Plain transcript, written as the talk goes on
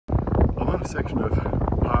got a section of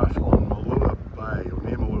path on Malua Bay, or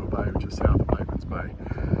near Malua Bay, which is south of Bateman's Bay.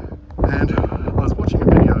 And I was watching a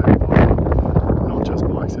video by Not Just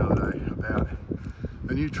Bikes the other day about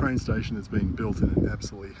a new train station that's being built in an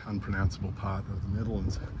absolutely unpronounceable part of the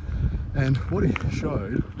Netherlands. And what he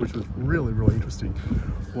showed, which was really, really interesting,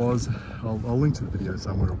 was, I'll link to the video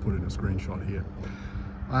somewhere, I'll put in a screenshot here.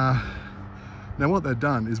 Now what they've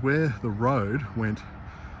done is where the road went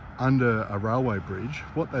under a railway bridge,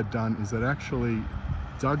 what they've done is they've actually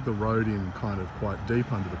dug the road in kind of quite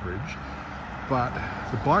deep under the bridge, but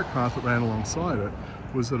the bike path that ran alongside it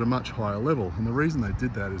was at a much higher level. And the reason they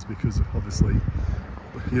did that is because obviously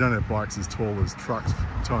you don't have bikes as tall as trucks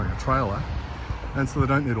towing a trailer, and so they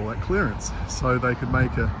don't need all that clearance. So they could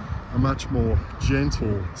make a much more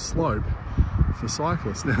gentle slope for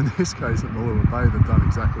cyclists. Now in this case at Malua Bay, they've done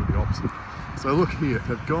exactly the opposite. So look here,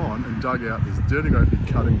 they've gone and dug out this dirty great big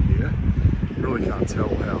cutting here. You really can't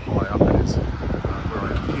tell how high up it is where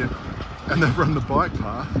I am here. And they've run the bike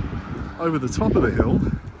path over the top of the hill.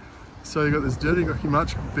 So you've got this dirty,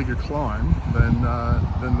 much bigger climb than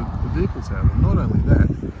the vehicles have. And not only that,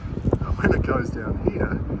 when it goes down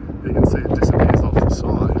here, you can see it disappears off the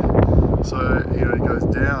side. So, you know, it goes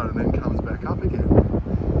down and then comes back up again.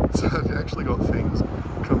 So you've actually got things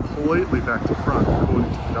completely back to front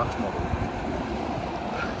according to the Dutch model.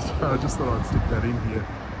 So I just thought I'd stick that in here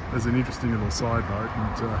as an interesting little side note,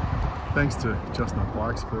 and thanks to Just Not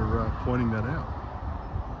Bikes for pointing that out.